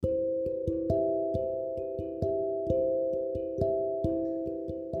This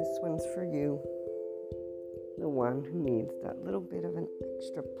one's for you, the one who needs that little bit of an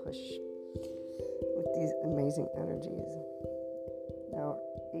extra push with these amazing energies. Now,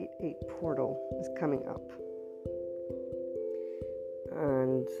 8-8 portal is coming up,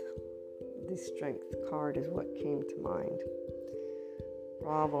 and the strength card is what came to mind.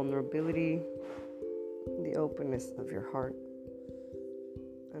 Raw vulnerability, the openness of your heart,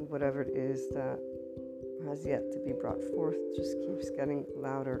 and whatever it is that has yet to be brought forth just keeps getting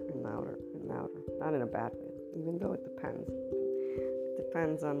louder and louder and louder. Not in a bad way, even though it depends. It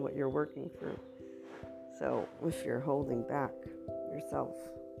depends on what you're working through. So if you're holding back yourself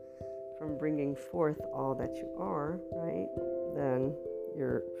from bringing forth all that you are, right, then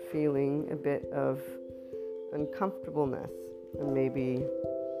you're feeling a bit of uncomfortableness and maybe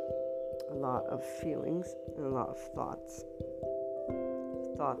a lot of feelings and a lot of thoughts.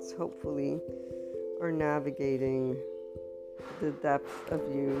 Thoughts hopefully are navigating the depth of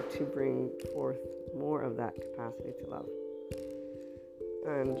you to bring forth more of that capacity to love.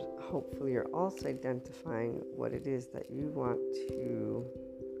 And hopefully you're also identifying what it is that you want to,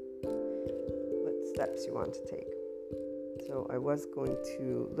 what steps you want to take. So I was going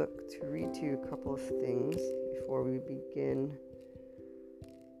to look to read to you a couple of things before we begin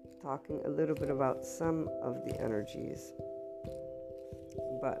talking a little bit about some of the energies.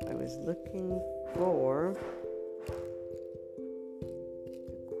 But I was looking for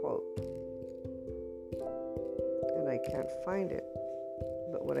the quote, and I can't find it.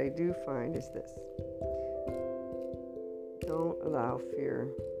 But what I do find is this: don't allow fear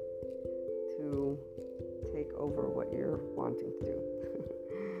to take over what you're wanting to do.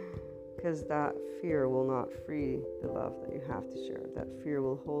 Because that fear will not free the love that you have to share. That fear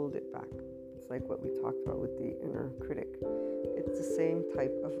will hold it back. It's like what we talked about with the inner critic. It's the same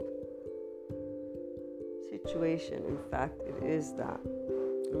type of situation. In fact, it is that.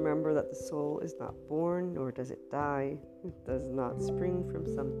 Remember that the soul is not born, nor does it die. It does not spring from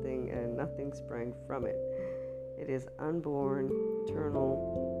something, and nothing sprang from it. It is unborn,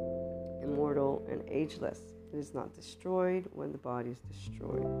 eternal, immortal, and ageless. It is not destroyed when the body is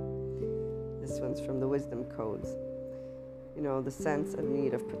destroyed. This one's from the Wisdom Codes. You know, the sense of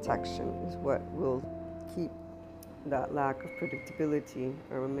need of protection is what will keep that lack of predictability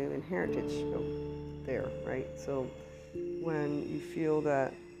or mammalian heritage there, right? So when you feel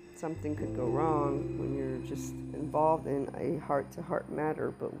that something could go wrong, when you're just involved in a heart-to-heart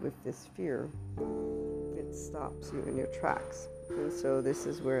matter, but with this fear, it stops you in your tracks. And so this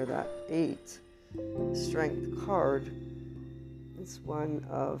is where that 8 strength card is one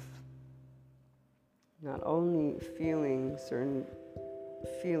of not only feeling certain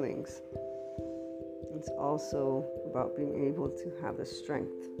feelings, it's also about being able to have the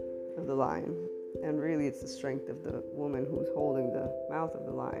strength of the lion. And really it's the strength of the woman who's holding the mouth of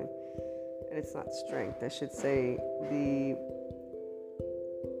the lion. And it's not strength, I should say the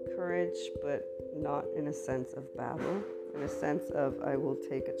courage, but not in a sense of battle, in a sense of I will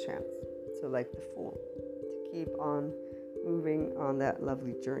take a chance. So like the fool, to keep on moving on that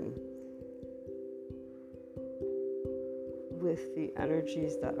lovely journey. With the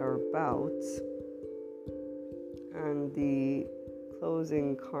energies that are about and the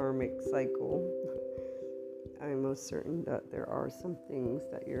closing karmic cycle, I'm most certain that there are some things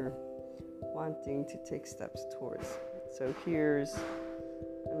that you're wanting to take steps towards. So here's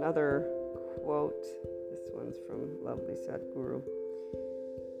another quote. This one's from lovely Sadhguru.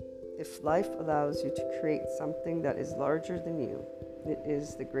 If life allows you to create something that is larger than you, it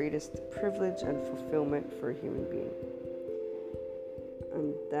is the greatest privilege and fulfillment for a human being.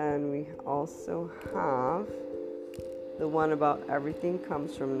 And then we also have the one about everything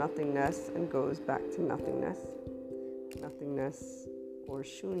comes from nothingness and goes back to nothingness. Nothingness, or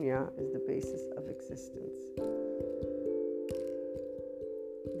shunya, is the basis of existence.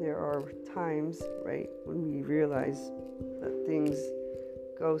 There are times, right, when we realize that things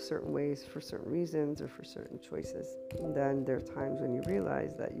go certain ways for certain reasons or for certain choices. And then there are times when you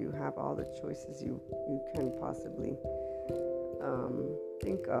realize that you have all the choices you can possibly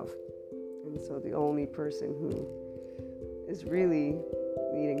think of. And so the only person who is really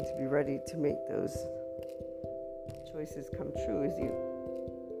needing to be ready to make those choices come true is you.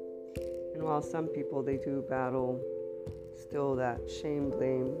 And while some people, they do battle still that shame,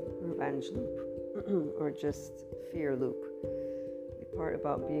 blame, revenge loop, or just fear loop, the part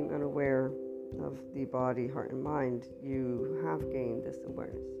about being unaware of the body, heart, and mind, you have gained this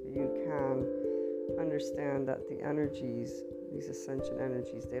awareness. You can understand that the energies, these ascension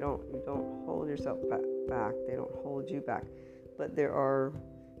energies, you don't hold yourself back, they don't hold you back, but there are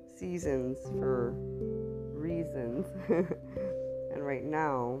seasons for reasons. And right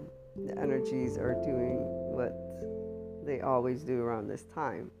now, the energies are doing what they always do around this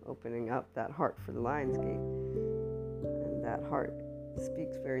time, opening up that heart for the Lion's Gate. And that heart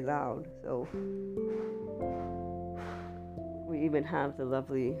speaks very loud. So we even have the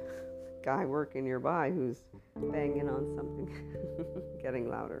lovely guy working nearby who's banging on something, getting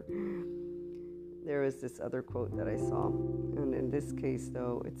louder. There was this other quote that I saw, and in this case,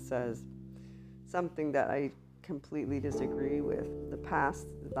 though, it says something that I completely disagree with. The past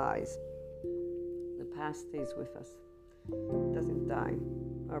dies. The past stays with us. It doesn't die.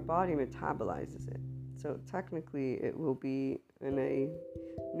 Our body metabolizes it. So technically, it will be in a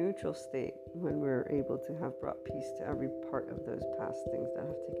neutral state when we're able to have brought peace to every part of those past things that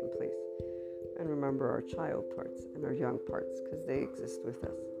have taken place. And remember our child parts and our young parts, because they exist with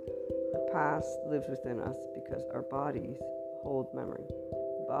us. The past lives within us because our bodies hold memory.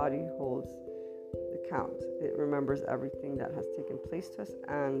 The body holds the count. It remembers everything that has taken place to us,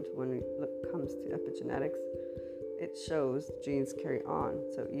 and when it comes to epigenetics, it shows genes carry on.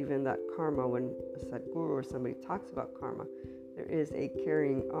 So even that karma, when a Sadhguru or somebody talks about karma, there is a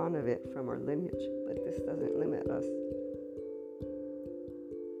carrying on of it from our lineage, but this doesn't limit us.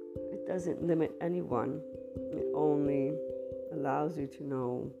 It doesn't limit anyone. It only allows you to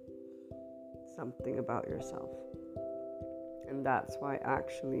know something about yourself. And that's why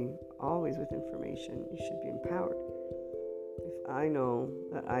actually, always with information, you should be empowered. If I know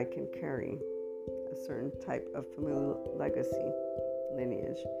that I can carry a certain type of familial legacy,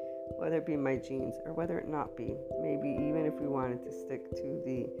 lineage, whether it be my genes or whether it not be, maybe even if we wanted to stick to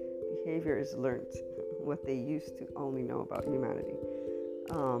the behavior is learned, what they used to only know about humanity,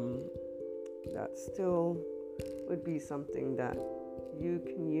 that still would be something that you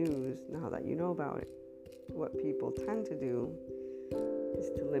can use now that you know about it. What people tend to do is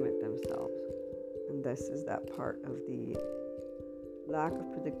to limit themselves, and this is that part of the lack of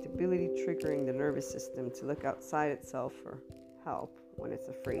predictability triggering the nervous system to look outside itself for help when it's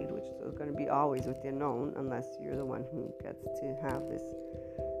afraid, which is going to be always with the unknown, unless you're the one who gets to have this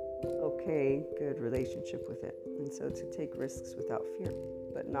okay, good relationship with it. And so to take risks without fear,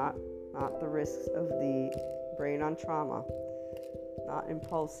 but not the risks of the brain on trauma, not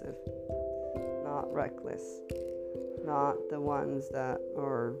impulsive, not reckless, not the ones that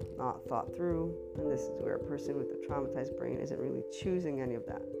are not thought through. And this is where a person with a traumatized brain isn't really choosing any of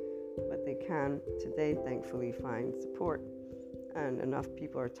that, but they can today thankfully find support, and enough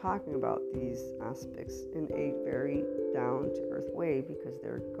people are talking about these aspects in a very down to earth way because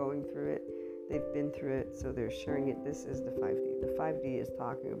they're going through it, they've been through it, so they're sharing it. This is the 5D. The 5D is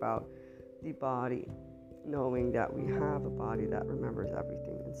talking about the body, knowing that we have a body that remembers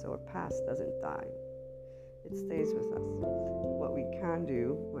everything, and so our past doesn't die. It stays with us. What we can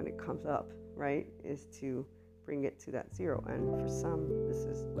do when it comes up, right, is to bring it to that zero. And for some, this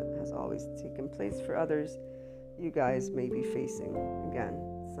is what has always taken place. For others, you guys may be facing, again,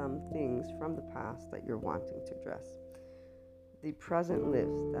 some things from the past that you're wanting to address. The present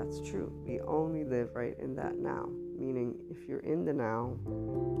lives, that's true. We only live right in that now, meaning if you're in the now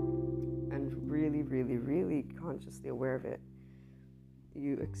and really, really, really consciously aware of it,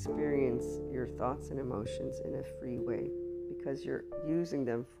 you experience your thoughts and emotions in a free way because you're using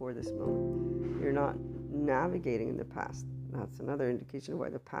them for this moment. You're not navigating in the past. That's another indication of why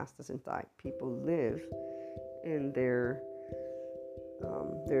the past doesn't die. People live in their,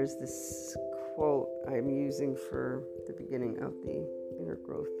 there's this quote I'm using for the beginning of the Inner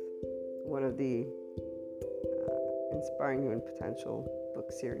Growth, one of the Inspiring Human Potential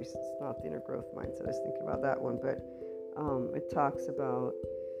book series. It's not the Inner Growth Mindset. I was thinking about that one, but it talks about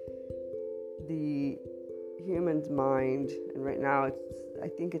the human's mind, and right now I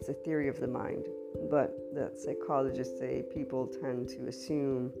think it's a theory of the mind, but that psychologists say people tend to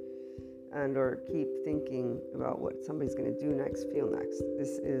assume and or keep thinking about what somebody's going to do next, feel next.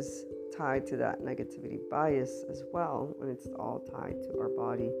 This is tied to that negativity bias as well, and it's all tied to our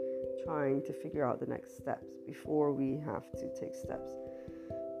body trying to figure out the next steps before we have to take steps.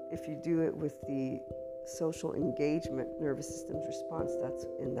 If you do it with the social engagement nervous system's response, that's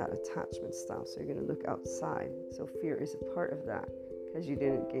in that attachment style. So you're going to look outside. So fear is a part of that because you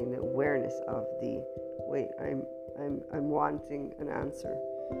didn't gain the awareness of the wait, I'm wanting an answer.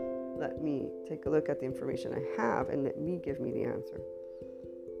 Let me take a look at the information I have and let me give me the answer.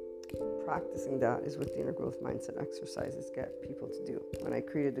 Practicing that is what the Inner Growth Mindset exercises get people to do. When I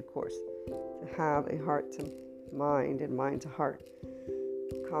created the course, to have a heart to mind and mind to heart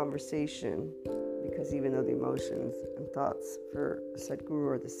conversation, because even though the emotions and thoughts for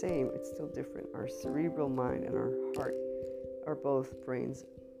Sadhguru are the same, it's still different. Our cerebral mind and our heart are both brains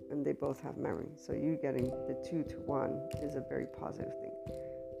and they both have memory. So you getting the 2 to 1 is a very positive thing.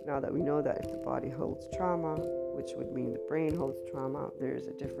 Now that we know that if the body holds trauma, which would mean the brain holds trauma, there's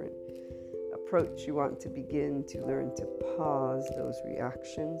a different approach. You want to begin to learn to pause those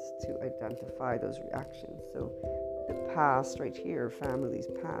reactions, to identify those reactions. So the past right here, family's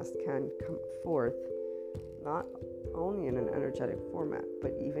past, can come forth not only in an energetic format,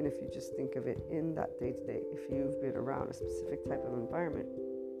 but even if you just think of it in that day-to-day. If you've been around a specific type of environment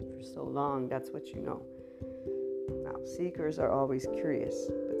for so long, that's what you know. Now, seekers are always curious,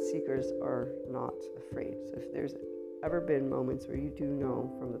 but seekers are not afraid. So if there's ever been moments where you do know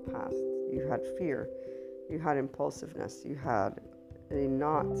from the past, you had fear, you had impulsiveness, you had a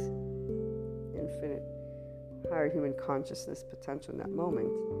not infinite higher human consciousness potential in that moment,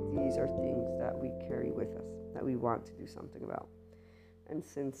 these are things that we carry with us, that we want to do something about. And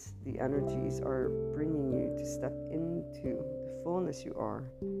since the energies are bringing you to step into the fullness you are,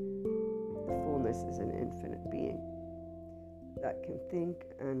 the fullness is an infinite being that can think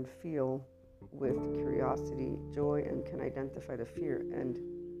and feel with curiosity, joy, and can identify the fear and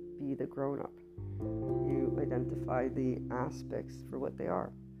be the grown-up. You identify the aspects for what they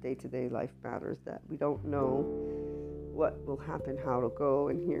are. Day-to-day life matters that we don't know what will happen, how it'll go,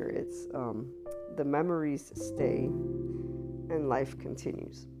 and here it's the memories stay and life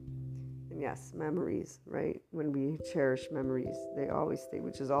continues. And yes, memories, right? When we cherish memories, they always stay,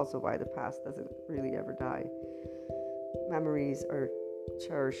 which is also why the past doesn't really ever die. Memories are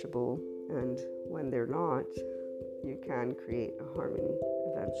cherishable, and when they're not, you can create a harmony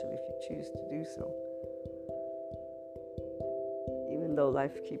eventually if you choose to do so. Even though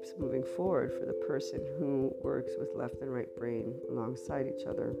life keeps moving forward for the person who works with left and right brain alongside each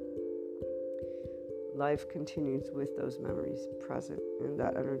other, life continues with those memories present in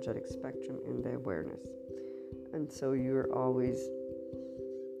that energetic spectrum in the awareness. And so you're always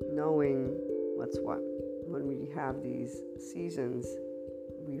knowing what's what. When we have these seasons,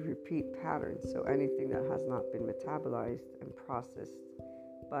 we repeat patterns. So anything that has not been metabolized and processed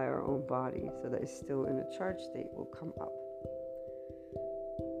by our own body, so that is still in a charged state, will come up.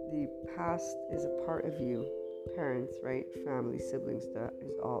 The past is a part of you. Parents, right? Family, siblings, that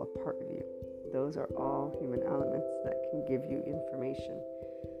is all a part of you. Those are all human elements that can give you information.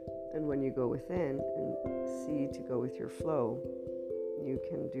 And when you go within and see to go with your flow, you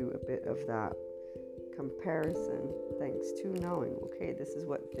can do a bit of that comparison thanks to knowing, okay, this is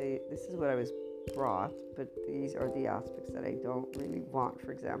what I was brought, but these are the aspects that I don't really want.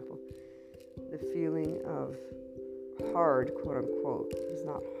 For example, the feeling of hard, quote unquote, is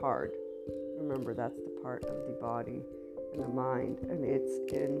not hard. Remember, that's the part of the body and the mind, and it's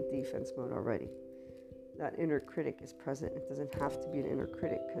in defense mode already. That inner critic is present. It doesn't have to be an inner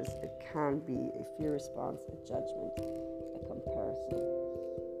critic, because it can be a fear response, a judgment, a comparison.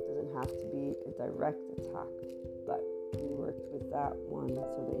 It doesn't have to be a direct attack, but we worked with that one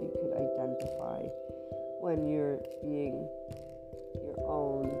so that you could identify when you're being your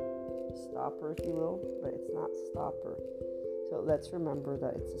own stopper, if you will, but it's not stopper. So let's remember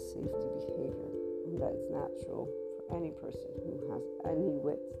that it's a safety behavior, and that it's natural for any person who has any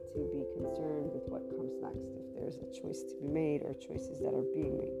wit to be concerned with what comes next, if there's a choice to be made or choices that are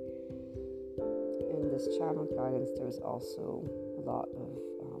being made. In this channel guidance, there's also a lot of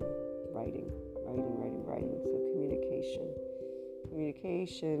writing. So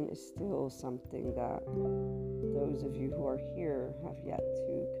communication is still something that those of you who are here have yet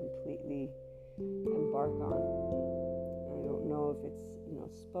to completely embark on. I don't know if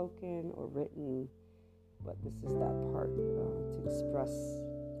it's spoken or written, but this is that part to express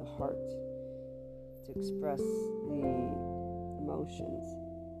the heart, to express the emotions,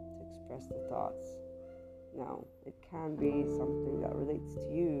 to express the thoughts. Now, it can be something that relates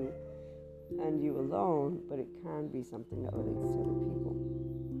to you and you alone, but it can be something that relates to other people.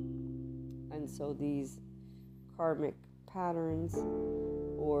 And so these karmic patterns,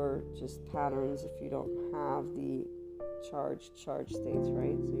 or just patterns if you don't have the charged states,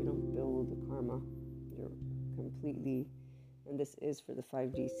 right? So you don't build the karma. You're completely, and this is for the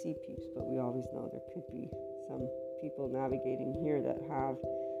 5D C peeps, but we always know there could be some people navigating here that have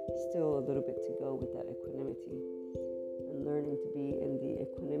still a little bit to go with that equanimity. And learning to be in the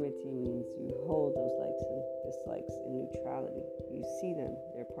equanimity means you hold those likes and dislikes in neutrality. You see them.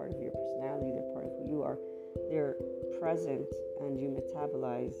 They're part of your personality. They're part of who you are. They're present, and you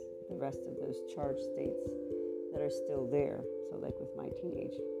metabolize the rest of those charged states that are still there. So like with my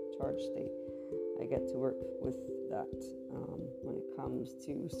teenage charged state, I get to work with that when it comes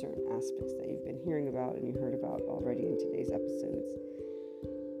to certain aspects that you've been hearing about and you heard about already in today's episodes.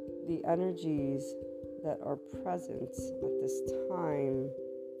 The energies that are present at this time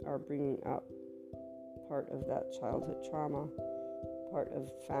bringing up part of that childhood trauma, part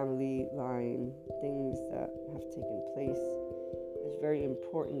of family line, things that have taken place. It's very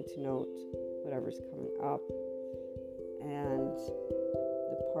important to note whatever's coming up. And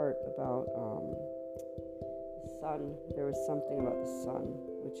the part about the sun, there was something about the sun,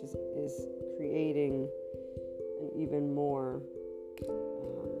 which is creating an even more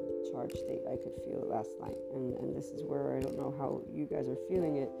charged state. I could feel it last night. And this is where I don't know how you guys are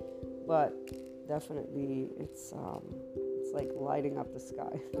feeling it, but definitely it's like lighting up the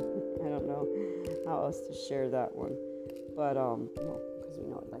sky. I don't know how else to share that one, but because we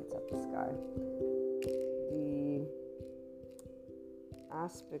know it lights up the sky. The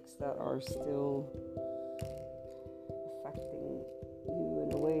aspects that are still affecting you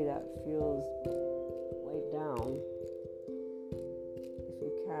in a way that feels weighed down, if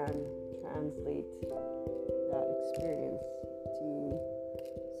you can translate that experience to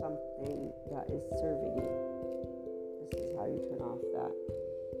something that is serving you. This is how you turn off that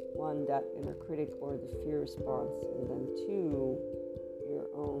one, that inner critic or the fear response, and then two, your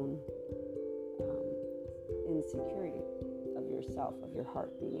own insecurity of yourself, of your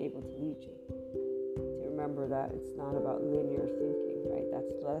heart being able to lead you. To remember that it's not about linear thinking, right?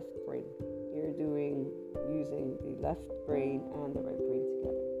 That's left brain. You're using the left brain and the right brain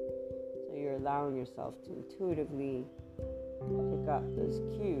together. So you're allowing yourself to intuitively pick up those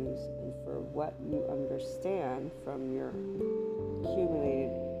cues, and for what you understand from your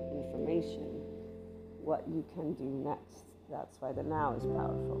accumulated information, what you can do next. That's why the now is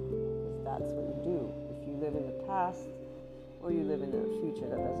powerful, because that's what you do. If you live in the past or you live in a future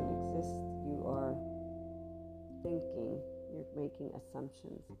that doesn't exist, you are thinking, you're making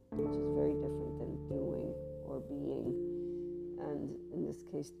assumptions, which is very different than doing or being. And in this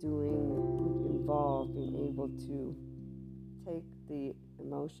case, doing would involve being able to take the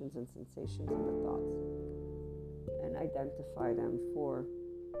emotions and sensations and the thoughts and identify them for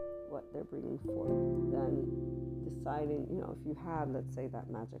what they're bringing forth. Then deciding, if you have, let's say, that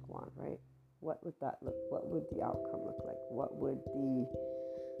magic wand, right? What would that look? What would the outcome look like? What would the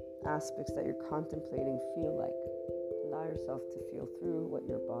aspects that you're contemplating feel like? Allow yourself to feel through what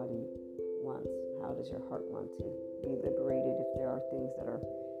your body wants. How does your heart want to be liberated if there are things that are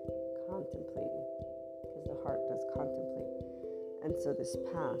contemplating? Because the heart does contemplate. And so this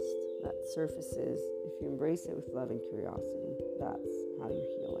past that surfaces, if you embrace it with love and curiosity, that's how you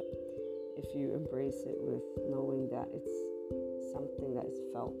heal it. If you embrace it with knowing that it's something that is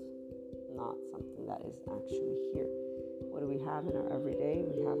felt, not something that is actually here. What do we have in our everyday?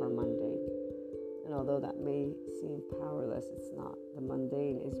 We have our mundane. And although that may seem powerless, it's not. The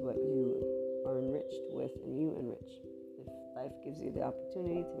mundane is what you are enriched with, and you enrich. If life gives you the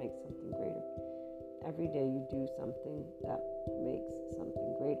opportunity to make something greater, every day you do something that makes something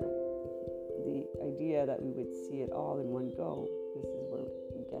greater. The idea that we would see it all in one go, this is where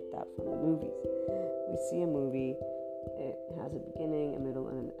we get that from the movies. We see a movie, it has a beginning, a middle,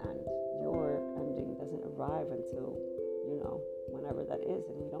 and an end. Your ending doesn't arrive until, whenever that is,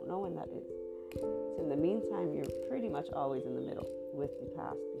 and we don't know when that is. So in the meantime, you're pretty much always in the middle with the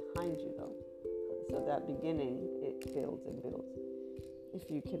past behind you, though. So that beginning, it builds and builds. If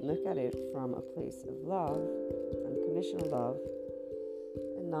you can look at it from a place of love, unconditional love,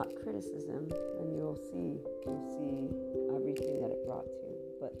 and not criticism, then you'll see everything that it brought to you.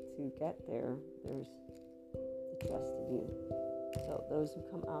 But to get there, there's the trust in you. So those who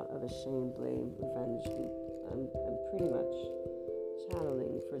come out of a shame, blame, revenge loop, I'm pretty much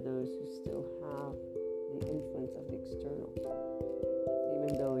channeling for those who still have the influence of the external.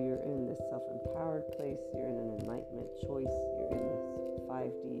 Even though you're in this self-empowered place, you're in an enlightenment choice, you're in this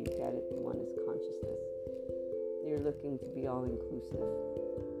 5D, you get it, the one is consciousness. You're looking to be all-inclusive.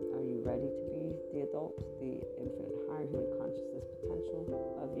 Are you ready to be the adult, the infinite higher human consciousness potential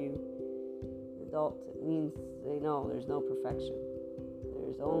of you? Adult, it means they know there's no perfection.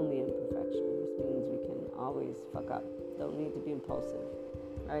 There's only imperfection, which means we can always fuck up. Don't need to be impulsive,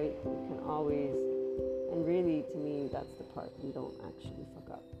 right? We can always, and really to me, that's the part, we don't actually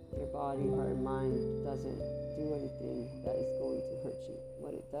fuck up. Your body, heart, and mind doesn't do anything that is going to hurt you.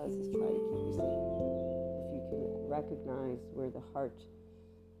 What it does is try to keep you safe. If you can recognize where the heart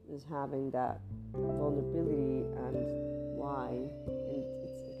is having that vulnerability and why, and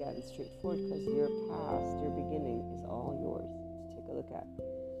it's again straightforward because your past, your beginning is all yours to take a look at.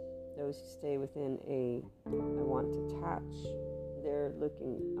 Those who stay within I want to attach, they're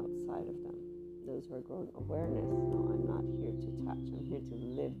looking outside of them. Those who are growing awareness, no, I'm not here to attach, I'm here to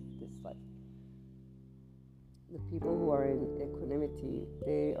live this life. The people who are in equanimity,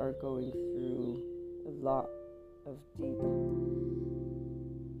 they are going through a lot of deep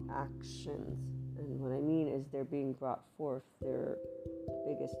actions. And what I mean is they're being brought forth, their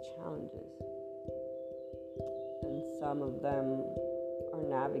biggest challenges. And some of them are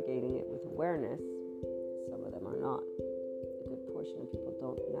navigating it with awareness, some of them are not. A good portion of people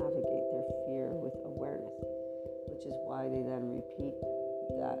don't navigate their fear with awareness, which is why they then repeat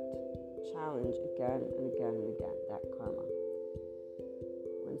that challenge again and again and again, that karma.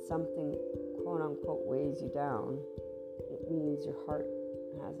 When something quote unquote weighs you down, it means your heart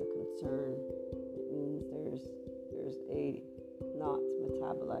has a concern. It means there's a not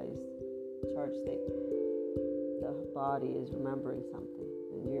metabolized charge state. The body is remembering something,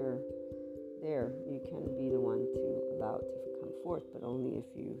 and you're there. You can be the one to allow it to come forth, but only if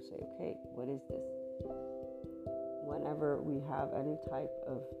you say, okay, what is this? Whenever we have any type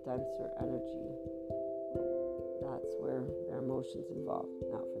of denser energy, that's where there are emotions involved.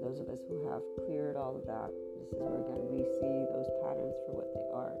 Now, for those of us who have cleared all of that, this is where, again, we see those patterns for what they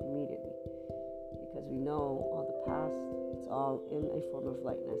are immediately. Because we know all the past, it's all in a form of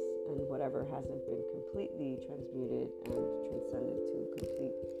lightness, and whatever hasn't been completely transmuted and transcended to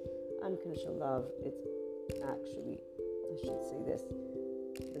complete unconditional love, it's actually, I should say this,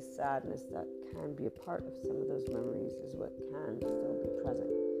 the sadness that can be a part of some of those memories is what can still be present.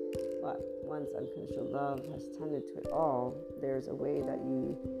 But once unconditional love has tended to it all, there's a way that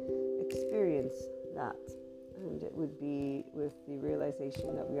you experience that. And it would be with the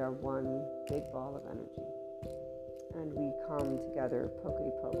realization that we are one big ball of energy. And we come together,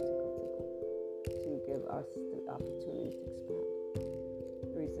 pokety-poke, tickle-tickle, to give us the opportunity to expand.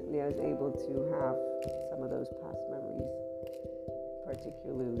 Recently, I was able to have some of those past memories,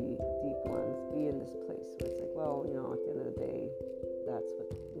 particularly deep ones, be in this place where it's like, well, at the end of the day, that's what,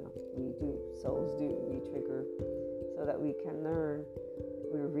 we do, souls do, we trigger, so that we can learn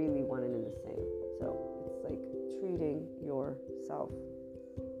we're really one and in the same. So it's like treating yourself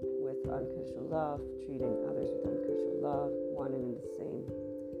with unconditional love, treating others with unconditional love, one and in the same.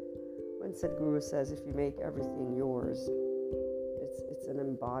 When Sadhguru says, if you make everything yours, it's an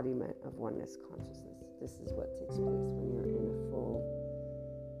embodiment of oneness consciousness. This is what takes place when you're in a full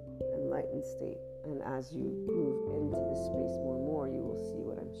enlightened state. And as you move into this space more and more, you will see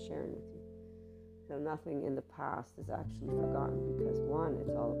what I'm sharing with you. So nothing in the past is actually forgotten, because one,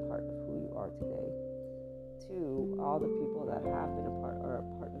 it's all a part of who you are today. Two, all the people that have been a part are a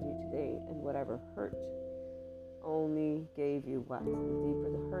part of you today, and whatever hurt only gave you what? The deeper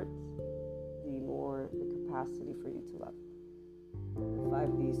the hurt, the more the capacity for you to love. The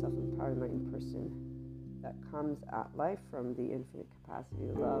 5D self-empowered enlightened person that comes at life from the infinite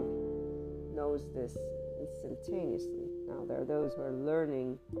capacity to love knows this instantaneously. Now, there are those who are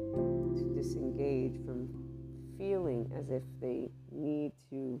learning to disengage from feeling as if they need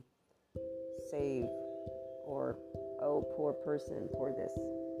to save, or, oh, poor person, poor this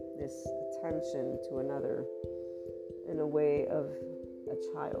attention to another in a way of a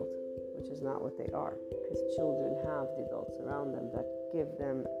child, which is not what they are, because children have the adults around them that give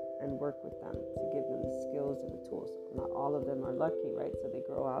them and work with them to give them the skills and the tools. Not all of them are lucky, right? So they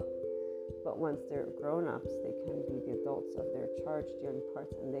grow up, but once they're grown-ups, they can be the adults of their charged young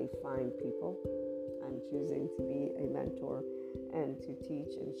parts, and they find people. I'm choosing to be a mentor and to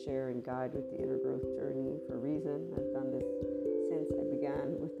teach and share and guide with the inner growth journey for a reason. I've done this since I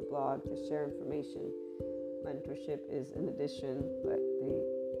began with the blog to share information. Mentorship is an addition, but the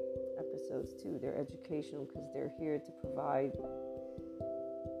episodes too, they're educational, because they're here to provide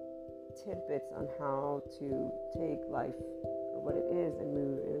tidbits on how to take life for what it is and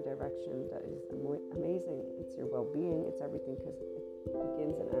move in a direction that is amazing. It's your well-being, it's everything, because it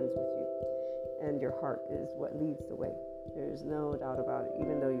begins and ends with you. And your heart is what leads the way. There's no doubt about it.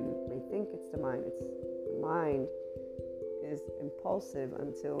 Even though you may think it's the mind, the mind is impulsive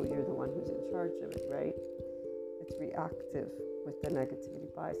until you're the one who's in charge of it, right? It's reactive with the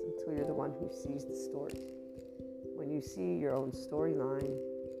negativity bias until you're the one who sees the story. When you see your own storyline,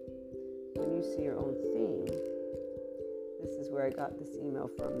 when you see your own theme, this is where I got this email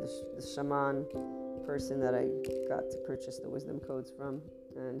from, the shaman person that I got to purchase the wisdom codes from.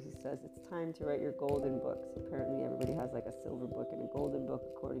 And he says, it's time to write your golden books. Apparently everybody has like a silver book and a golden book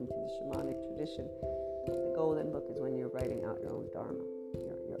according to the shamanic tradition. The golden book is when you're writing out your own dharma,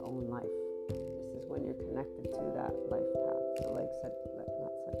 your own life. This is when you're connected to that life path.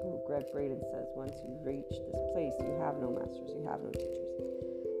 So Greg Braden says, once you reach this place, you have no masters, you have no teachers.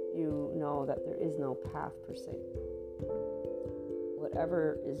 You know that there is no path per se.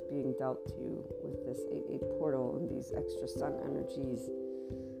 Whatever is being dealt to you with this 8-8 portal and these extra sun energies,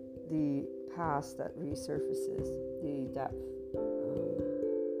 the past that resurfaces, the depth,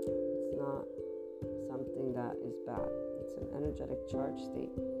 it's not something that is bad. It's an energetic charge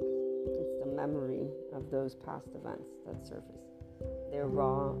state. It's the memory of those past events that surface. They're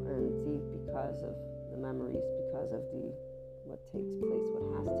raw and deep because of the memories, because of the what takes place, what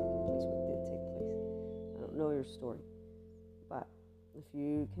has taken place, what did take place. I don't know your story, but if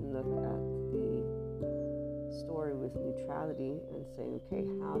you can look at the story with neutrality and say, okay,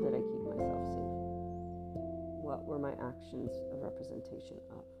 how did I keep myself safe? What were my actions a representation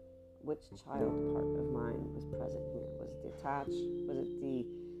of? Which child part of mine was present here? Was it the attached? Was it the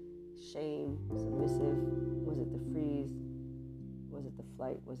shame, submissive? Was it the freeze? Was it the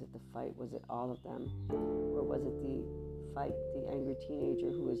flight? Was it the fight? Was it all of them? Or was it the fight, the angry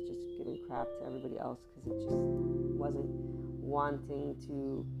teenager who was just giving crap to everybody else because it just wasn't wanting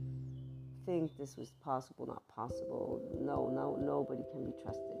to think this was possible, not possible. No, nobody can be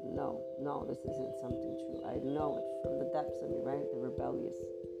trusted. No, this isn't something true. I know it from the depths of me, right? The rebellious.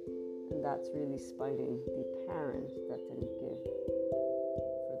 And that's really spiting the parent that didn't give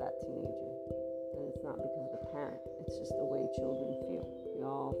for that teenager. And it's not because of the parent. It's just the way children feel. We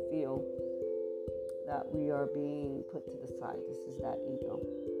all feel that we are being put to the side. This is that ego.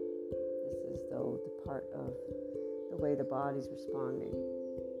 This is though the part of the way the body's responding.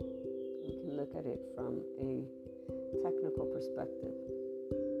 You can look at it from a technical perspective.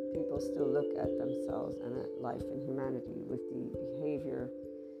 People still look at themselves and at life and humanity with the behavior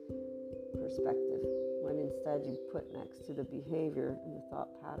perspective, when instead you put next to the behavior and the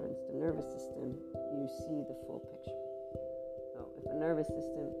thought patterns, the nervous system, you see the full picture. So if a nervous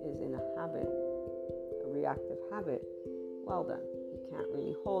system is in a habit, a reactive habit, well then, you can't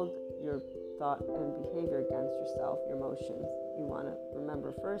really hold your thought and behavior against yourself, your emotions. You want to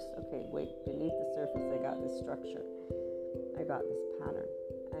remember first, okay, wait, beneath the surface I got this structure, I got this pattern,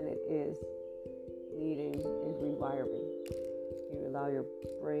 and it is needing a rewiring. You allow your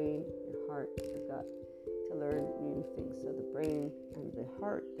brain, your heart, your gut to learn new things. So the brain and the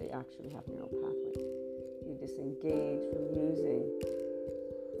heart, they actually have neural pathways. You disengage from using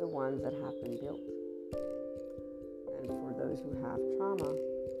the ones that have been built. And for those who have trauma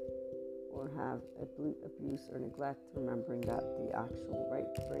or have abuse or neglect, remembering that the actual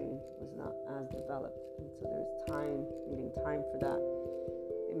right brain was not as developed. And so there's time, needing time for that.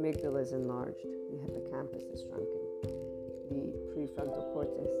 The amygdala is enlarged. The hippocampus is shrunken. The prefrontal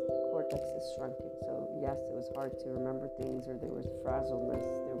cortex is shrunken. So yes, it was hard to remember things, or there was frazzledness.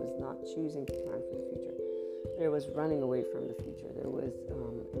 There was not choosing to plan for the future. There was running away from the future. There was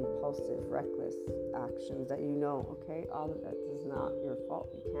impulsive, reckless actions that okay, all of that is not your fault.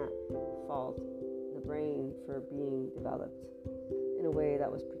 You can't fault the brain for being developed in a way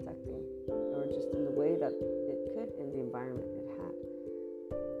that was protecting, or just in the way that it could in the environment it had.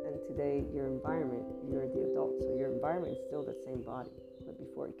 And today, your environment, you're the adult, so your environment is still the same body. But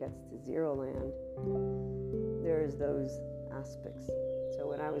before it gets to zero land, there's those aspects. So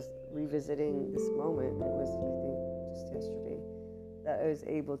when I was revisiting this moment, it was, I think, just yesterday, that I was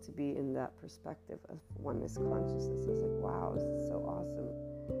able to be in that perspective of oneness consciousness. I was like, wow, this is so awesome.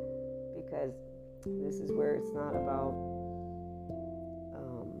 Because this is where it's not about,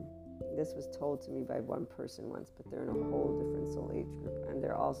 this was told to me by one person once, but they're in a whole different soul age group. And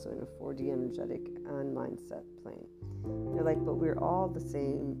they're also in a 4D energetic and mindset plane. They're like, but we're all the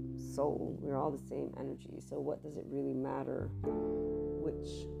same soul. We're all the same energy. So what does it really matter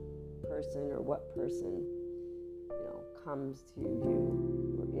which person or what person, comes to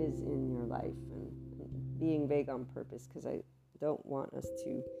you or is in your life? And being vague on purpose, because I don't want us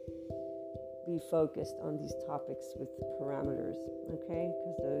to be focused on these topics with parameters, okay?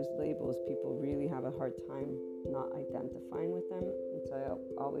 Because those labels, people really have a hard time not identifying with them. And so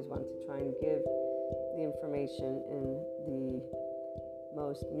I always want to try and give the information in the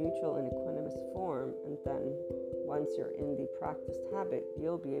most neutral and equanimous form. And then once you're in the practiced habit,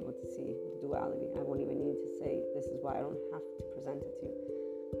 you'll be able to see the duality. I won't even need to say, this is why. I don't have to present it to you.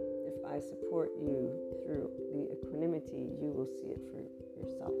 If I support you through the equanimity, you will see it for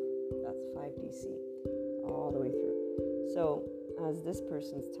yourself. That's 5DC, all the way through. So as this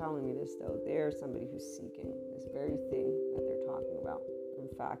person's telling me this, though, they're somebody who's seeking this very thing that they're talking about. In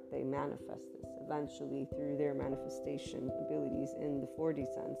fact, they manifest this. Eventually, through their manifestation abilities in the 4D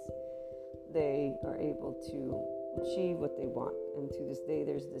sense, they are able to achieve what they want. And to this day,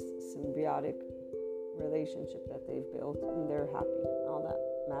 there's this symbiotic relationship that they've built, and they're happy. All that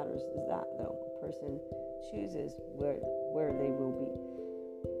matters is that, though, a person chooses where they will be.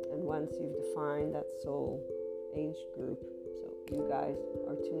 And once you've defined that soul age group, so you guys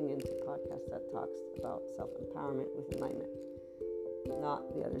are tuning into a podcast that talks about self-empowerment with enlightenment,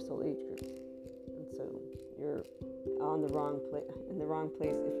 not the other soul age groups. And so you're on the wrong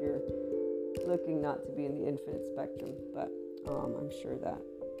place if you're looking not to be in the infinite spectrum, but I'm sure that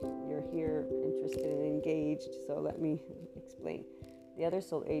you're here interested and engaged, so let me explain. The other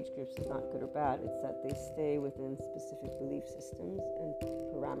soul age groups is not good or bad. It's that they stay within specific belief systems and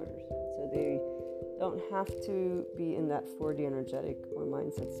parameters. So they don't have to be in that 4D energetic or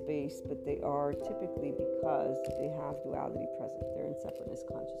mindset space, but they are typically, because they have duality present. They're in separateness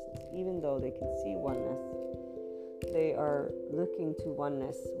consciousness. Even though they can see oneness, they are looking to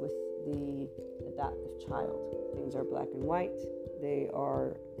oneness with the adaptive child. Things are black and white. They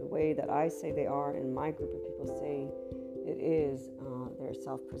are the way that I say they are, and my group of people say it is. They're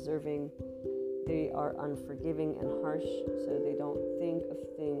self-preserving. They are unforgiving and harsh, so they don't think of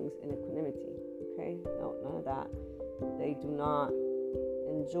things in equanimity. Okay? No, none of that. They do not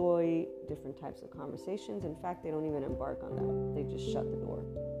enjoy different types of conversations. In fact, they don't even embark on that. They just shut the door.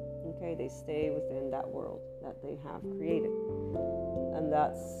 Okay? They stay within that world that they have created. And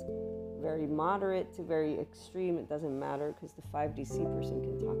that's very moderate to very extreme. It doesn't matter, because the 5DC person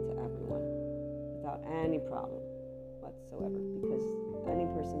can talk to everyone without any problem whatsoever, because any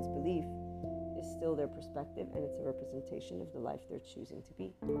person's belief is still their perspective, and it's a representation of the life they're choosing to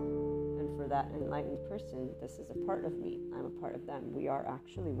be. And for that enlightened person, this is a part of me, I'm a part of them. We are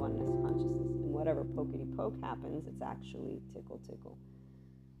actually oneness consciousness, and whatever pokety poke happens, it's actually tickle tickle.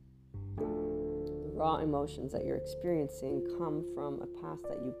 The raw emotions that you're experiencing come from a past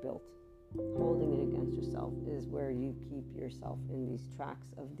that you built. Holding it against yourself is where you keep yourself in these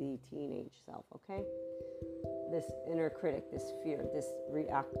tracks of the teenage self, okay? This inner critic, this fear, this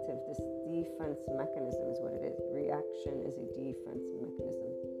reactive, this defense mechanism is what it is. Reaction is a defense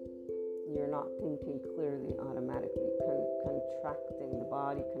mechanism. You're not thinking clearly automatically. Contracting, the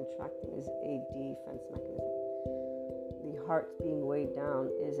body contracting is a defense mechanism. The heart being weighed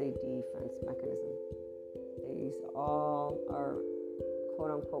down is a defense mechanism. These all are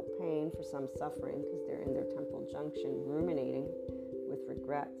quote-unquote pain, for some suffering, because they're in their temporal junction, ruminating with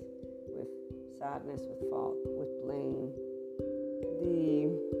regret, with sadness, with fault, with blame. The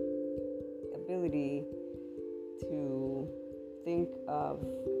ability to think of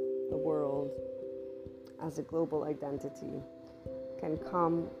the world as a global identity can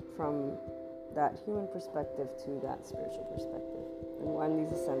come from that human perspective to that spiritual perspective. And when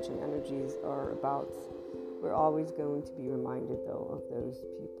these ascension energies are about, we're always going to be reminded, though, of those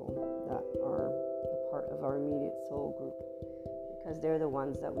people that are a part of our immediate soul group, because they're the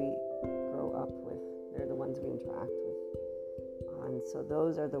ones that we grow up with. They're the ones we interact with. And so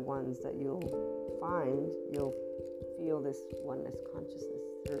those are the ones that you'll feel this oneness consciousness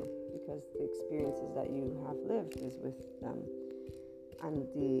through, because the experiences that you have lived is with them. And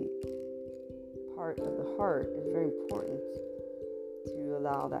the part of the heart is very important to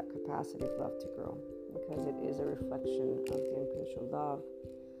allow that capacity of love to grow, because it is a reflection of the unconditional love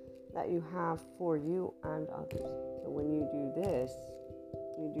that you have for you and others. So when you do this,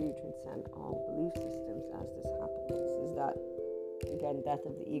 you do transcend all belief systems as this happens. This is that, again, death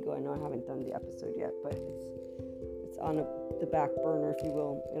of the ego. I know I haven't done the episode yet, but it's on the back burner, if you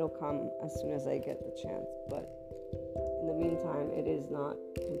will. It'll come as soon as I get the chance. But in the meantime, it is not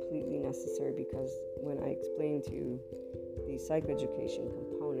completely necessary, because when I explain to you the psychoeducation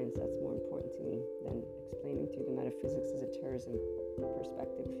components, that's more important to me than explaining to you the metaphysics as a terrorism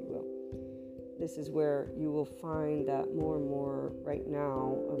perspective, if you will. This is where you will find that more and more right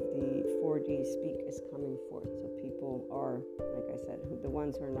now of the 4D speak is coming forth. So people are, like I said, the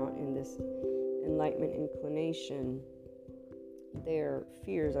ones who are not in this enlightenment inclination, their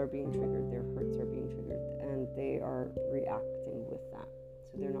fears are being triggered, their hurts are being triggered, and they are reacting with that.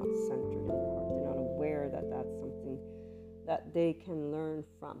 So they're not centered in their heart. They're not aware that that's something that they can learn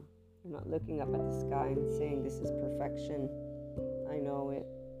from. They're not looking up at the sky and saying, this is perfection, I know it,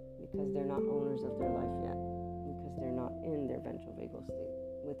 because they're not owners of their life yet, because they're not in their ventral vagal state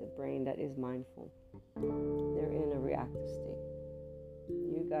with a brain that is mindful. They're in a reactive state.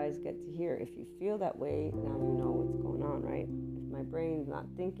 You guys get to hear, if you feel that way, now you know what's going on, right? If my brain's not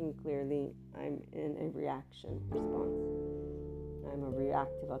thinking clearly, I'm in a reaction response. I'm a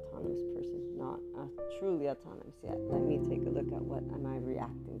reactive autonomous person, not a truly autonomous yet. Let me take a look at what am I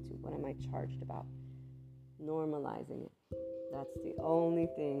reacting to? What am I charged about? Normalizing it. That's the only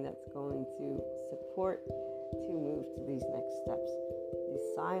thing that's going to support to move to these next steps. The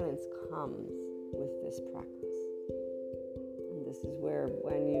silence comes with this practice. And this is where,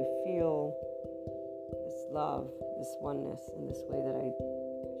 when you feel this love, this oneness, in this way that I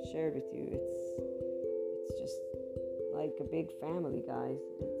shared with you, it's just like a big family, guys.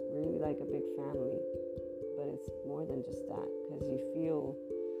 It's really like a big family. But it's more than just that, because you feel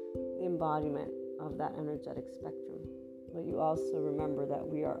the embodiment of that energetic spectrum. But you also remember that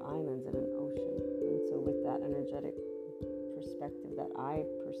we are islands in an ocean. And so with that energetic perspective that I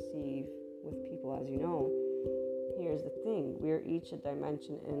perceive with people, as you know, here's the thing. We're each a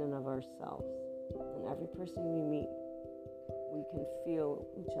dimension in and of ourselves. And every person we meet, we can feel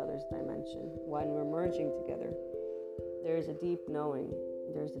each other's dimension. When we're merging together, there's a deep knowing,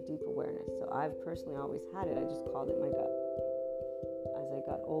 there's a deep awareness. So I've personally always had it. I just called it my gut. As I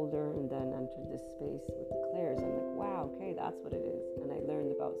got older and then entered this space with the clairs, I'm like, wow, okay, that's what it is. And I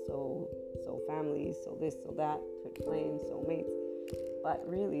learned about soul families, soul this, soul that, twin flames, soul mates. But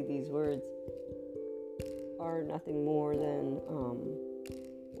really, these words are nothing more than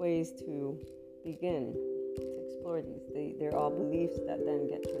ways to begin to explore these. They're all beliefs that then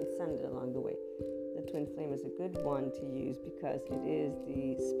get transcended along the way. The twin flame is a good one to use because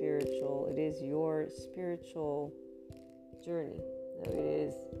it is your spiritual journey. So it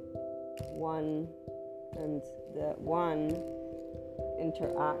is one, and the one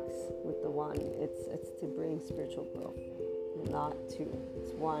interacts with the one. It's to bring spiritual growth, not two.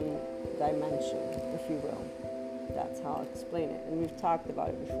 It's one dimension, if you will. That's how I'll explain it. And we've talked about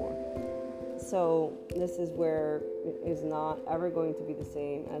it before. So this is where it is not ever going to be the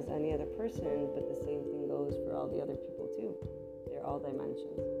same as any other person, but the same thing goes for all the other people too. They're all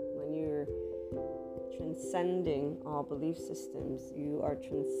dimensions. When you're transcending all belief systems, you are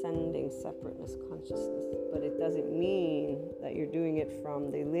transcending separateness consciousness. But it doesn't mean that you're doing it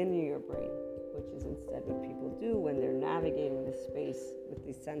from the linear brain, which is instead what people do when they're navigating this space with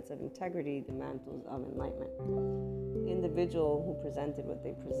the sense of integrity, the mantles of enlightenment. The individual who presented what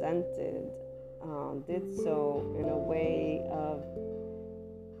they presented did so in a way of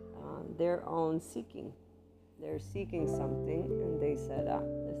their own seeking. They're seeking something, and they said,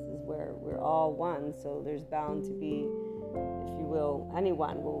 this is where we're all one, so there's bound to be, if you will,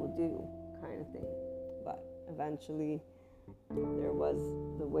 anyone will do kind of thing. But eventually, there was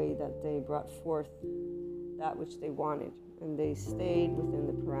the way that they brought forth that which they wanted, and they stayed within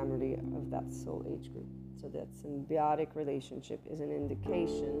the parameter of that soul age group. So that symbiotic relationship is an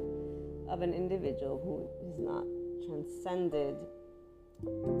indication of an individual who is not transcended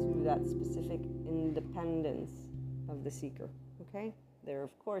to that specific independence of the seeker. Okay? They're,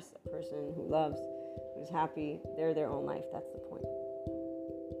 of course, a person who loves, who's happy. They're their own life. That's the point.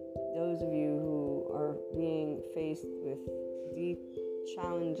 Those of you who are being faced with deep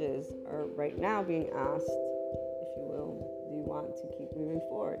challenges are right now being asked, if you will, do you want to keep moving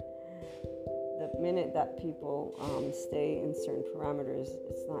forward? The minute that people stay in certain parameters,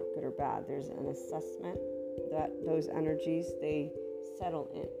 it's not good or bad. There's an assessment that those energies, they settle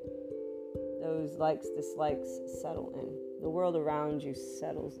in. Those likes, dislikes settle in. The world around you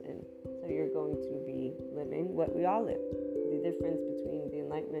settles in. So you're going to be living what we all live. The difference between the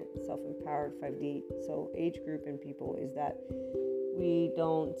enlightenment, self-empowered 5D soul age group and people is that we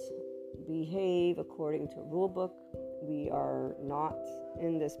don't behave according to a rule book. We are not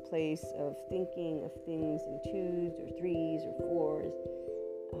in this place of thinking of things in 2s or 3s or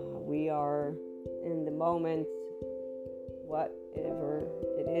 4s. We are in the moment, whatever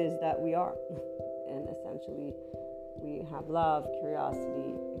it is that we are. And essentially, we have love,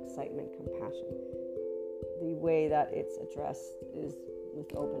 curiosity, excitement, compassion. The way that it's addressed is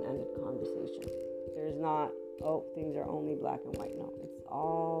with open-ended conversation. There's not, things are only black and white. No, it's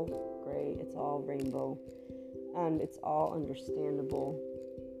all gray, it's all rainbow, and it's all understandable.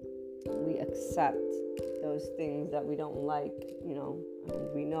 We accept those things that we don't like,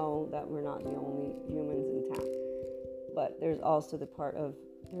 and we know that we're not the only humans in town. But there's also the part of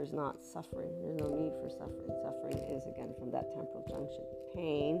there's not suffering. There's no need for suffering. Suffering is, again, from that temporal junction.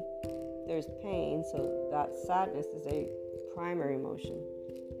 Pain, there's pain, so that sadness is a primary emotion.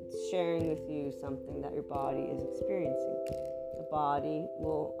 It's sharing with you something that your body is experiencing. The body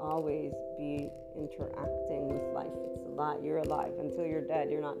will always be interacting with life. It's alive. You're alive. Until you're dead,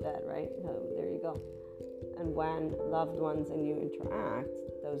 you're not dead, right? So there you go. And when loved ones and you interact,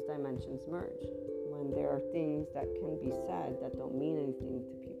 those dimensions merge. When there are things that can be said that don't mean anything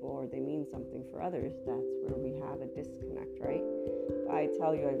to people or they mean something for others, that's where we have a disconnect, right? If I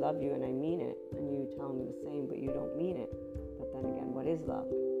tell you I love you and I mean it, and you tell me the same, but you don't mean it. But then again, what is love?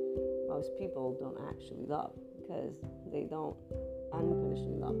 Most people don't actually love because they don't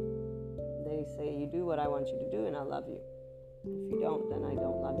unconditionally love. They say, you do what I want you to do and I love you. If you don't, then I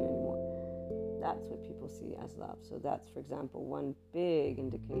don't love you anymore. That's what people see as love. So that's, for example, one big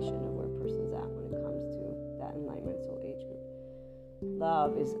indication of where a person's at when it comes to that enlightenment soul age group.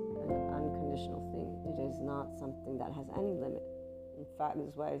 Love is an unconditional thing. It is not something that has any limit. In fact,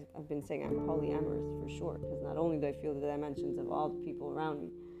 this is why I've been saying I'm polyamorous for short, because not only do I feel the dimensions of all the people around me,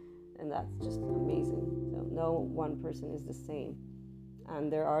 and that's just amazing. So no one person is the same.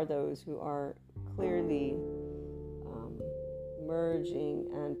 And there are those who are clearly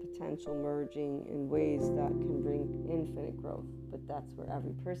merging and potential merging in ways that can bring infinite growth. But that's where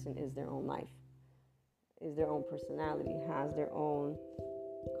every person is their own life, is their own personality, has their own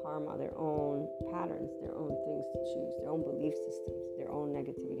karma, their own patterns, their own things to choose, their own belief systems, their own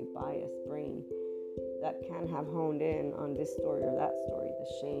negativity bias brain that can have honed in on this story or that story, the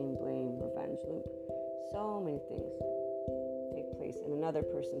shame, blame, revenge loop. So many things take place in another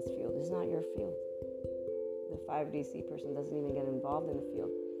person's field. It's not your field. The 5DC person doesn't even get involved in the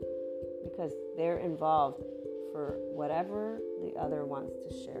field because they're involved for whatever the other wants to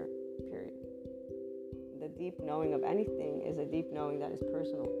share, period. The deep knowing of anything is a deep knowing that is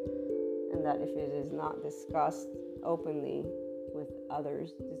personal, and that if it is not discussed openly with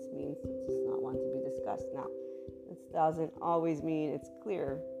others, this means it does not want to be discussed. Now, this doesn't always mean it's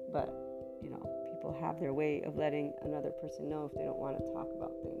clear, but people have their way of letting another person know if they don't want to talk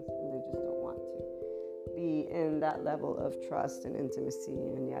about things and they just don't want to be in that level of trust and intimacy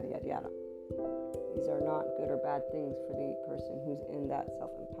and yada yada yada. These are not good or bad things for the person who's in that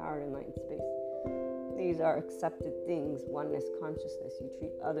self-empowered enlightened space. These are accepted things. Oneness consciousness. You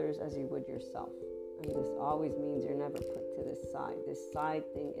treat others as you would yourself. And this always means you're never put to this side. This side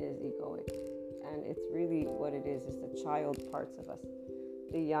thing is egoic. And it's really what it is the child parts of us.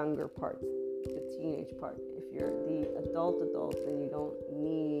 The younger parts. The teenage part. If you're the adult, then you don't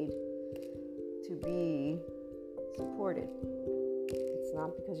need to be supported. It's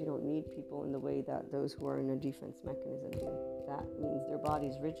not because you don't need people in the way that those who are in a defense mechanism do. That means their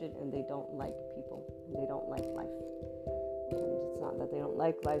body's rigid and they don't like people and they don't like life. And it's not that they don't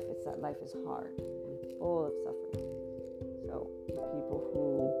like life, it's that life is hard and full of suffering. So the people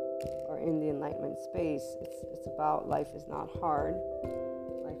who are in the enlightenment space, it's about life is not hard,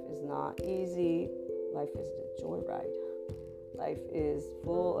 life is not easy, life is a joyride. Life is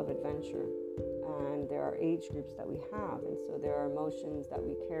full of adventure. And there are age groups that we have, and so there are emotions that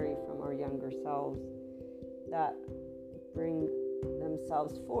we carry from our younger selves that bring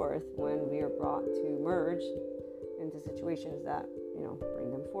themselves forth when we are brought to merge into situations that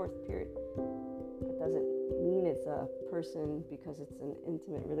bring them forth, period. That doesn't mean it's a person because it's an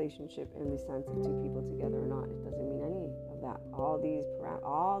intimate relationship in the sense of two people together or not. It doesn't mean any of that. All these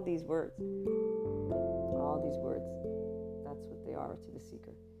words, that's what they are to the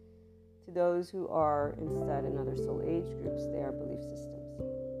seeker. To those who are instead in other soul age groups, they are belief systems.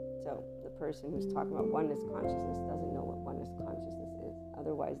 So the person who's talking about oneness consciousness doesn't know what oneness consciousness is.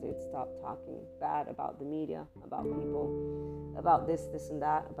 Otherwise, they'd stop talking bad about the media, about people, about this and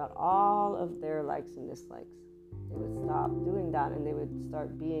that, about all of their likes and dislikes. They would stop doing that and they would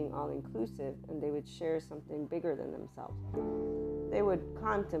start being all-inclusive and they would share something bigger than themselves. They would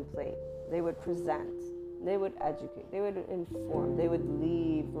contemplate, they would present, they would educate, they would inform, they would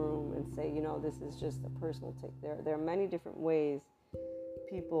leave room and say, this is just a personal take. There are many different ways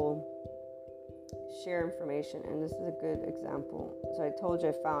people share information, and this is a good example. So I told you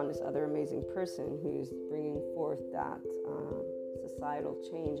I found this other amazing person who's bringing forth that societal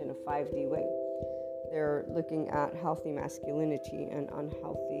change in a 5D way. They're looking at healthy masculinity and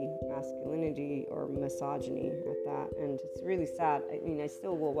unhealthy masculinity or misogyny at that, and it's really sad. I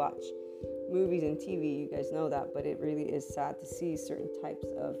still will watch movies and TV, you guys know that, but it really is sad to see certain types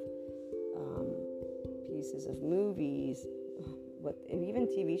of pieces of movies, even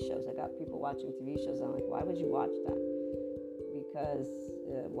TV shows. I got people watching TV shows. I'm like, why would you watch that? Because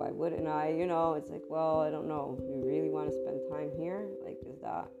why wouldn't I? It's like, well, I don't know. You really want to spend time here? Like, is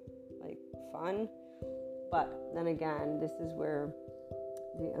that fun? But then again, this is where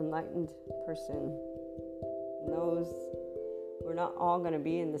the enlightened person knows we're not all going to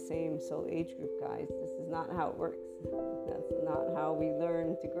be in the same soul age group, guys. This is not how it works. That's not how we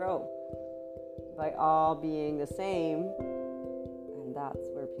learn to grow, by all being the same. And that's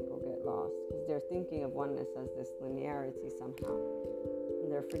where people get lost, because they're thinking of oneness as this linearity somehow.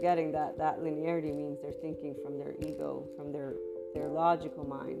 And they're forgetting that linearity means they're thinking from their ego, from their logical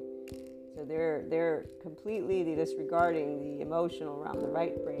mind. So they're completely disregarding the emotional realm, the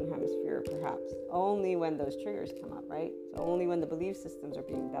right brain hemisphere, perhaps, only when those triggers come up, right? So only when the belief systems are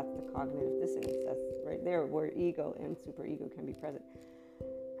that's the cognitive dissonance. That's right there where ego and superego can be present.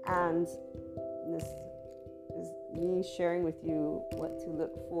 And this is me sharing with you what to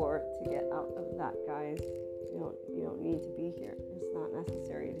look for to get out of that, guys. You don't need to be here. It's not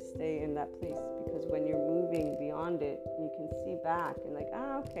necessary to stay in that place, because when you're moving beyond it, you can see back and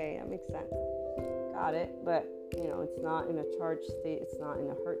okay, that makes sense. Got it. But it's not in a charged state, it's not in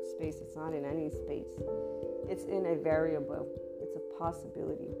a hurt space, it's not in any space. It's in a variable, it's a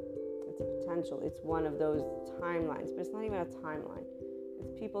possibility, it's a potential, it's one of those timelines, but it's not even a timeline.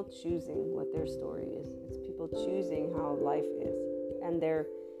 It's people choosing what their story is. It's people choosing how life is. and they're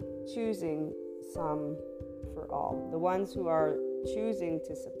choosing some for all. The ones who are choosing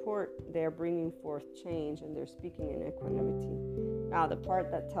to support, they're bringing forth change and they're speaking in equanimity. Now, the part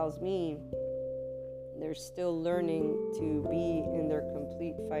that tells me they're still learning to be in their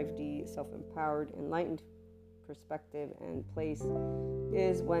complete 5D, self-empowered, enlightened perspective and place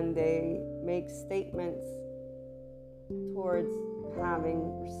is when they make statements towards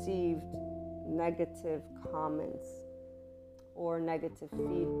having received negative comments or negative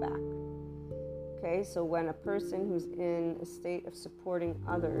feedback. Okay, so when a person who's in a state of supporting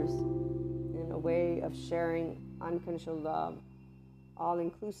others in a way of sharing unconditional love,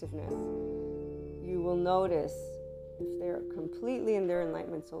 all-inclusiveness, you will notice if they're completely in their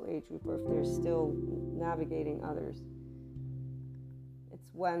enlightenment soul age group or if they're still navigating others. It's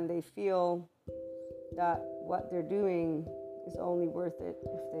when they feel that what they're doing is only worth it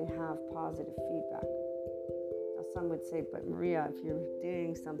if they have positive feedback. Now, some would say, but Maria, if you're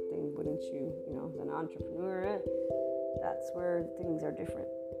doing something, wouldn't you, as an entrepreneur, that's where things are different.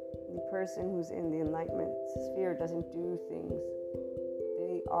 The person who's in the enlightenment sphere doesn't do things.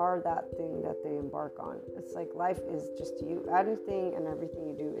 They are that thing that they embark on. It's like life is just you. Anything and everything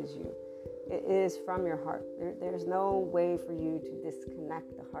you do is you. It is from your heart. There's no way for you to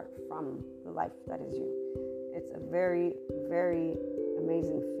disconnect the heart from the life that is you. It's a very, very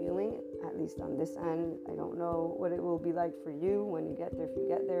amazing feeling, at least on this end. I don't know what it will be like for you when you get there, if you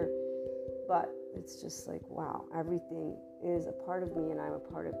get there. But it's just like, wow, everything is a part of me and I'm a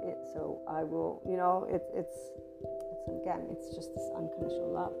part of it. So I will, it's just this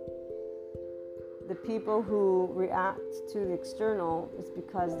unconditional love. The people who react to the external is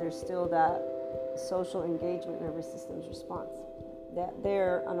because there's still that social engagement nervous system's response that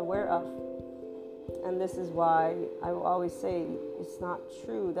they're unaware of. And this is why I will always say it's not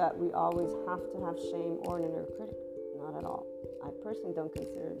true that we always have to have shame or an inner critic. Not at all. I personally don't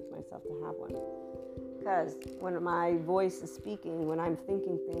consider myself to have one. Because when my voice is speaking, when I'm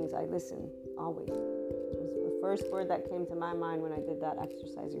thinking things, I listen, always. It was the first word that came to my mind when I did that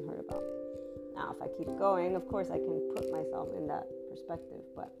exercise you heard about. Now, if I keep going, of course, I can put myself in that perspective,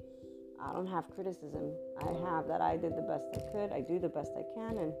 but I don't have criticism. I have that I did the best I could, I do the best I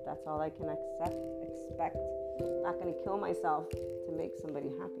can, and that's all I can expect. I'm not going to kill myself to make somebody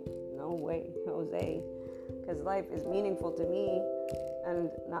happy. No way, Jose. Because life is meaningful to me, and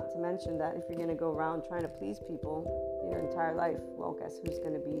not to mention that if you're going to go around trying to please people your entire life, well, guess who's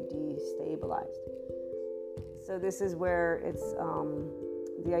going to be destabilized? So this is where it's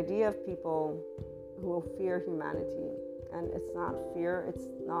the idea of people who will fear humanity. And it's not fear, it's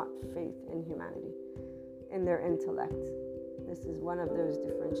not faith in humanity, in their intellect. This is one of those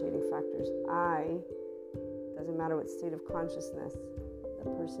differentiating factors. Doesn't matter what state of consciousness the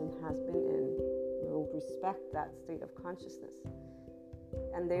person has been in, will respect that state of consciousness.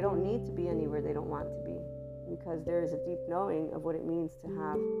 And they don't need to be anywhere they don't want to be, because there is a deep knowing of what it means to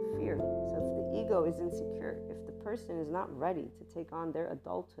have fear. So if the ego is insecure, if the person is not ready to take on their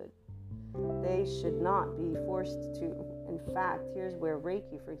adulthood, they should not be forced to. In fact, here's where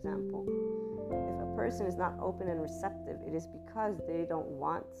Reiki, for example, if a person is not open and receptive, it is because they don't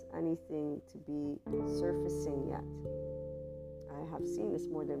want anything to be surfacing yet. I have seen this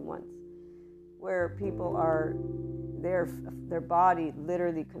more than once, where people are, their body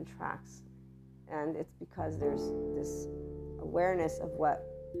literally contracts, and it's because there's this awareness of what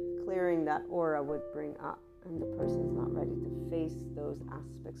clearing that aura would bring up, and the person's not ready to face those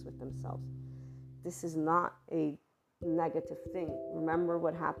aspects with themselves. This is not a negative thing. Remember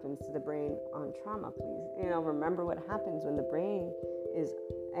what happens to the brain on trauma, please. Remember what happens when the brain is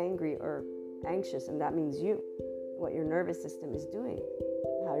angry or anxious, and that means you, what your nervous system is doing,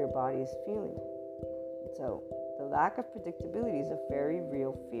 how your body is feeling. So the lack of predictability is a very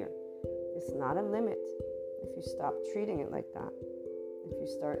real fear. It's not a limit if you stop treating it like that. If you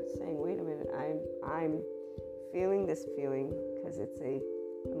start saying, wait a minute, I'm feeling this feeling because it's a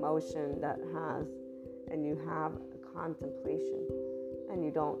emotion that has, and you have a contemplation, and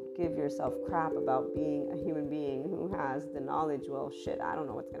you don't give yourself crap about being a human being who has the knowledge, well, shit, I don't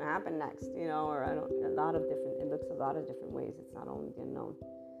know what's going to happen next, or it looks a lot of different ways. It's not only the unknown.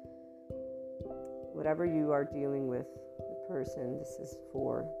 Whatever you are dealing with, the person, this is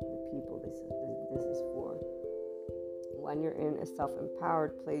for the people, this is for. When you're in a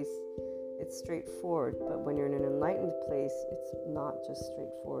self-empowered place, it's straightforward, but when you're in an enlightened place, it's not just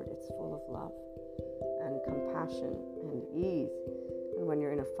straightforward, it's full of love and compassion and ease. And when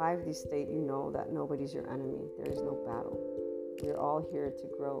you're in a 5D state, you know that nobody's your enemy. There is no battle. We're all here to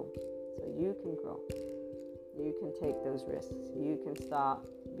grow, so you can grow. You can take those risks. You can stop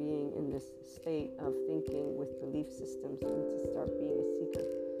being in this state of thinking with belief systems and to start being a seeker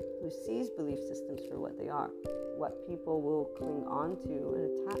who sees belief systems for what they are, what people will cling on to and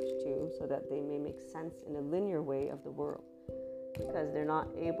attach to so that they may make sense in a linear way of the world, because they're not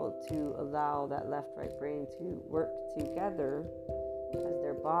able to allow that left-right brain to work together because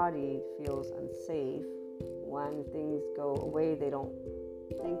their body feels unsafe. When things go away, they don't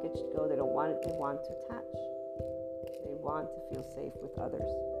think it should go, they don't want it, they want to attach. They want to feel safe with others.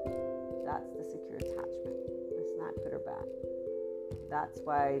 That's the secure attachment. It's not good or bad. That's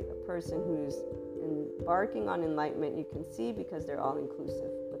why a person who's embarking on enlightenment, you can see because they're all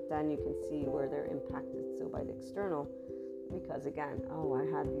inclusive, but then you can see where they're impacted so by the external, because again, I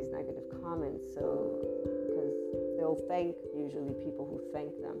had these negative comments, so because they'll thank usually people who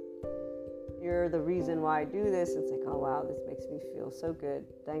thank them. You're the reason why I do this. It's like, oh wow, this makes me feel so good.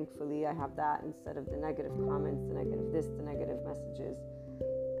 Thankfully, I have that instead of the negative comments, the negative this, the negative messages.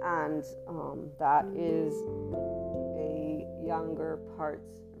 And that is a younger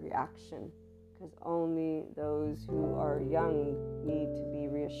part's reaction, because only those who are young need to be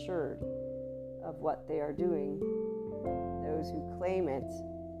reassured of what they are doing. Those who claim it,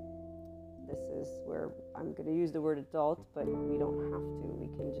 this is where I'm going to use the word adult, but we don't have to. We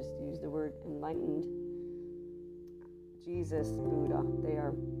can just use the word enlightened. Jesus, Buddha, they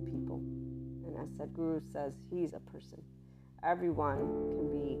are people. And as Sadhguru says, he's a person. Everyone can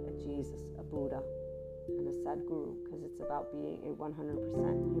be a Jesus, a Buddha, and a Sadhguru, because it's about being a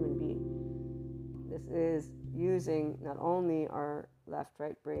 100% human being. This is using not only our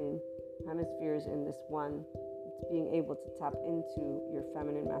left-right brain hemispheres in this one, it's being able to tap into your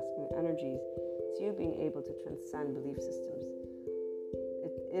feminine, masculine energies. It's you being able to transcend belief systems.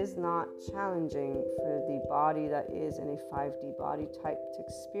 It is not challenging for the body that is in a 5D body type to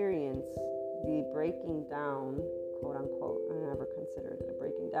experience the breaking down, quote unquote. I never considered it a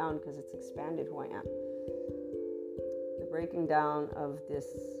breaking down because it's expanded who I am. The breaking down of this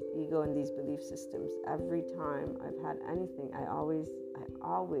ego and these belief systems. Every time I've had anything, I always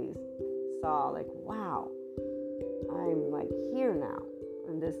saw like, wow, I'm like here now.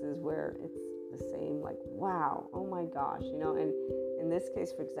 And this is where it's the same, like, wow, oh my gosh, and in this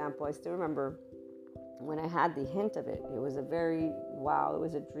case, for example, I still remember when I had the hint of it. It was a very, wow, it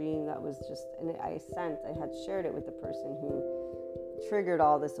was a dream that was just, and I had shared it with the person who triggered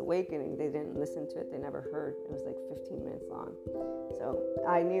all this awakening. They didn't listen to it, they never heard. It was like 15 minutes long. So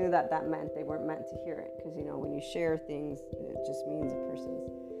I knew that meant they weren't meant to hear it, because when you share things, it just means a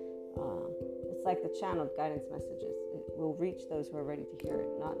person's it's like the channeled guidance messages. It will reach those who are ready to hear it,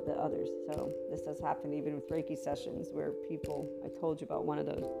 not the others. So this has happened even with Reiki sessions where people, I told you about one of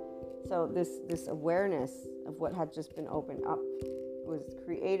those. So this awareness of what had just been opened up was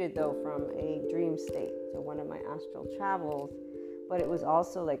created though from a dream state. So one of my astral travels, but it was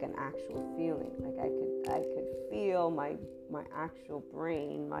also like an actual feeling. Like I could feel my actual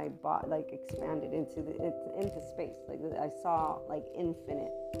brain, my body, like expanded into space. Like I saw like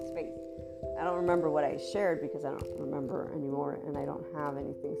infinite space. I don't remember what I shared because I don't remember anymore, and I don't have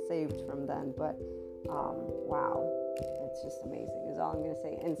anything saved from then. But wow, it's just amazing is all I'm going to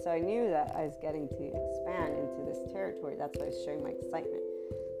say. And so I knew that I was getting to expand into this territory. That's why I was sharing my excitement,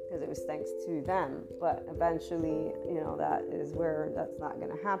 because it was thanks to them. But eventually, that is where that's not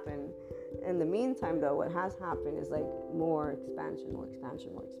going to happen. In the meantime, though, what has happened is like more expansion.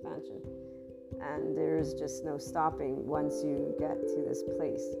 And there's just no stopping once you get to this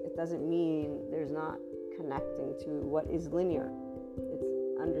place. It doesn't mean there's not connecting to what is linear. It's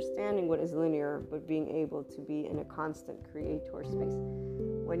understanding what is linear, but being able to be in a constant creator space.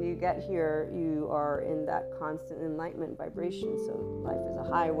 When you get here, you are in that constant enlightenment vibration. So life is a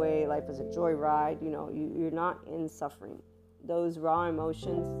highway, life is a joyride. You're not in suffering. Those raw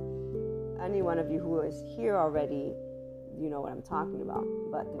emotions, any one of you who is here already, you know what I'm talking about.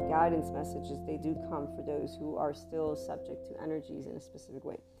 But the guidance messages, they do come for those who are still subject to energies in a specific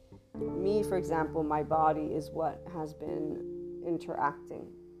way. Me, for example, my body is what has been interacting,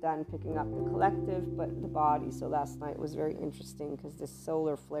 then picking up the collective, but the body. So last night was very interesting because this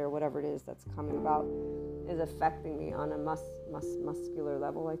solar flare, whatever it is that's coming about, is affecting me on a muscular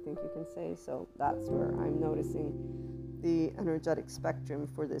level, I think you can say. So that's where I'm noticing the energetic spectrum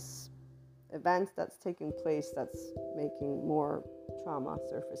for this event that's taking place, that's making more trauma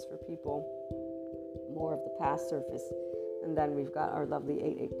surface for people, more of the past surface. And then we've got our lovely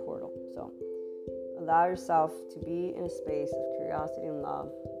 8-8 portal. So allow yourself to be in a space of curiosity and love.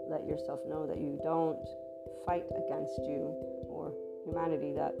 Let yourself know that you don't fight against you or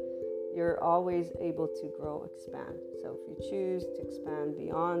humanity, that you're always able to grow, expand. So if you choose to expand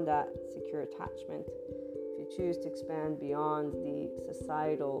beyond that secure attachment, if you choose to expand beyond the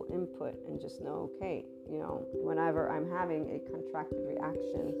societal input and just know, okay, whenever I'm having a contracted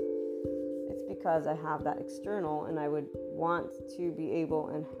reaction, it's because I have that external, and I would want to be able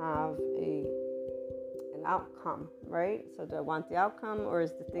and have an outcome, right? So do I want the outcome, or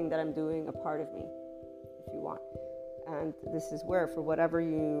is the thing that I'm doing a part of me, if you want? And this is where, for whatever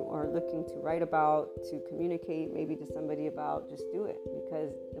you are looking to write about, to communicate maybe to somebody about, just do it,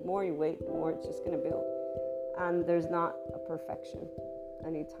 because the more you wait, the more it's just going to build. And there's not a perfection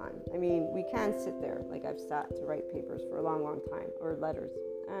anytime. I mean, we can sit there, like I've sat to write papers for a long, long time, or letters,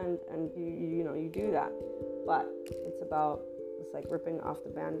 and you do that, but it's like ripping off the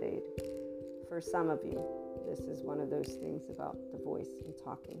Band-Aid. For some of you, this is one of those things about the voice and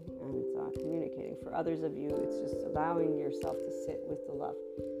talking and communicating. For others of you, it's just allowing yourself to sit with the love,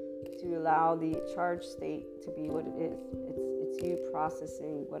 to allow the charged state to be what it is. It's you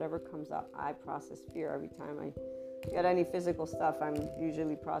processing whatever comes up. I process fear every time I get any physical stuff. I'm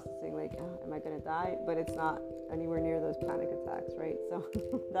usually processing like, am I going to die? But it's not anywhere near those panic attacks, right? So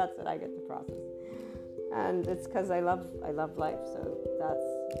that's what I get to process. And it's because I love life, so that's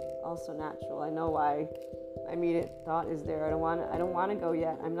also natural. I know why my immediate thought is there. I don't want to go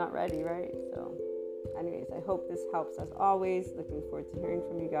yet. I'm not ready, right? So anyways, I hope this helps. As always, looking forward to hearing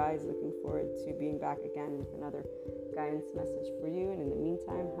from you guys. Looking forward to being back again with another guidance message for you. And in the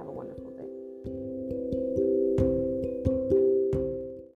meantime, have a wonderful day.